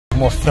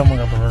more filming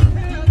of the room.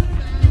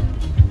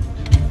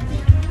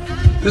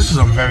 This is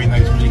a very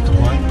nice music to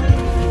play.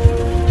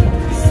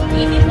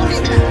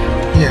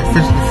 Yeah, it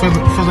feels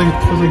like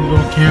you're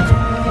going camping.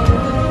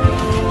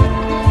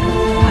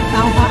 I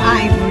found her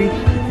ivory.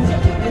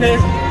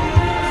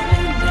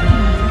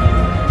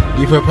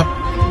 You put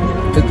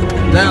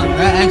that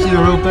actually the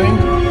real thing?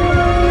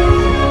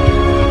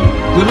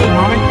 Look at it,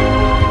 mommy.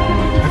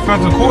 I found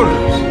some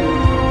quarters.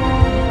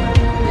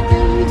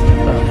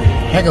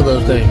 Heck of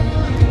those things.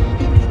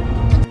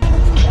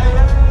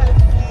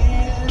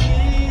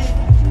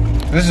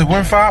 This is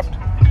wind fobbed?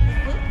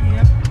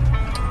 Yep.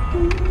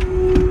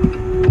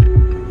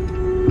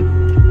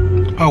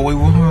 Oh, wait,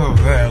 we're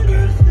over there,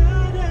 okay.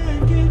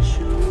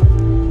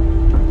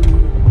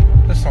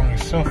 This song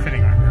is so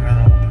fitting right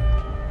now.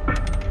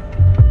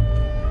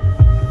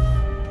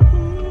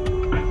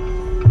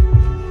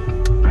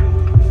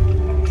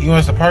 You want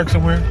us to park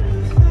somewhere?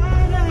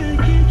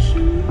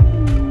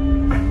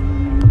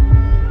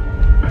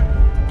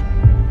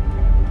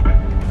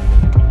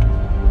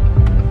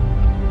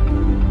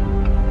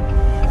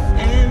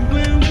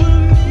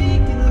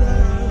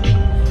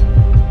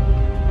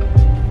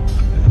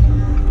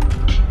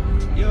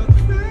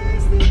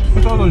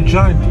 What's all those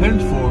giant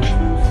pins for?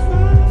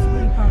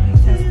 We probably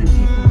tested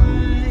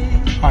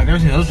people. I've never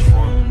seen those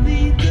before.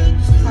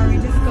 Sorry,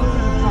 just go for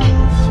the park.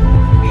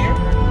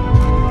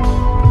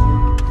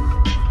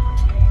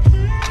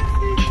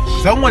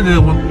 Someone did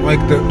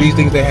like these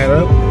things they had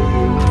up.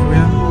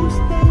 Yeah.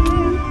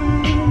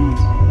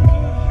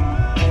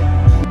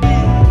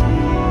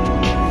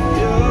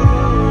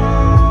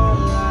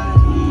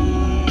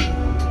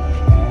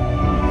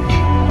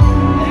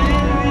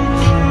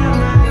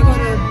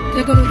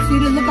 They're gonna see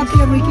the look up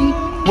here, Ricky.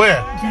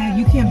 Where? Dad,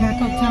 you can't back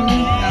up, tell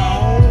me.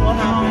 No, what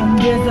happened?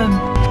 There's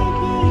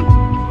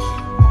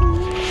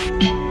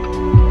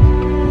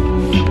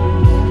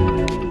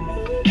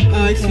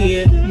Oh, I see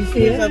it. You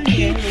see It's it? up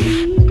here.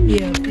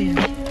 Yeah, up there.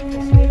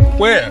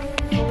 Where? Up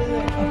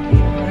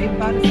here, right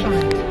by the sun.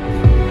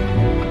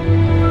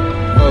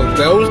 Oh,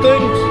 those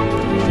things?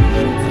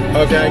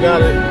 Okay, I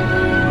got it.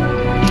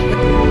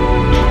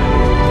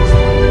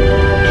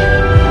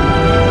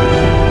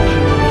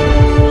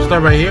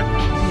 Start right here.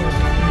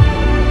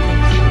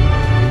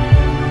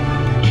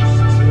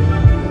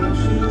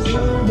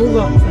 Move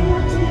up, son.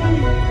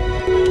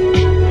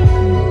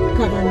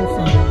 Covering the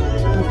sun.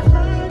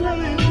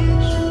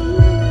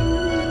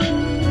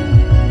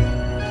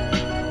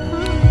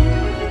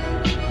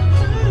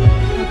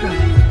 Okay.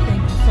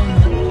 Thank you so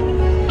much.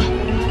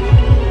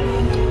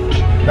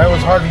 That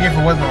was hard to get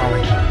for, wasn't it,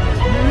 Mommy?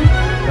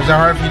 Was that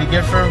hard for you to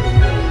get through?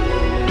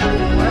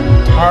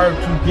 What? Hard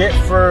to get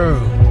through.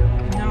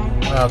 No.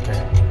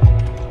 Okay.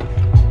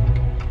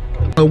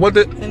 So what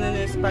the? And then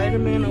there's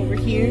Spider-Man over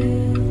here.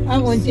 I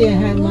went there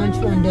and had lunch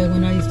one day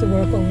when I used to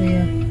work over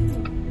here.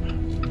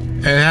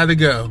 And how'd it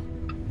go?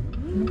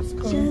 It's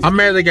cool. I'm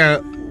mad they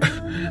got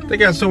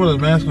some of those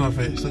masks on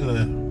their face. Look at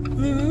that.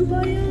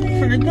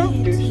 For the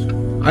doctors.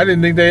 I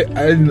didn't think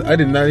I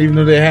did not even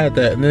know they had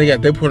that. And then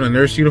they put on a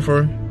nurse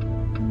uniform.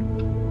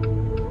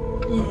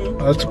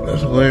 Oh,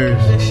 that's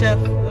hilarious. The chef,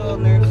 little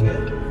nurse, yeah.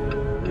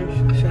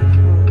 Nurse, chef.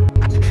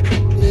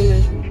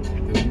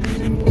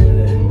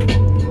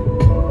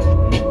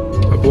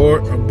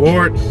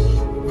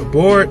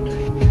 Abort.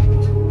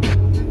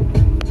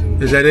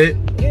 Is that it?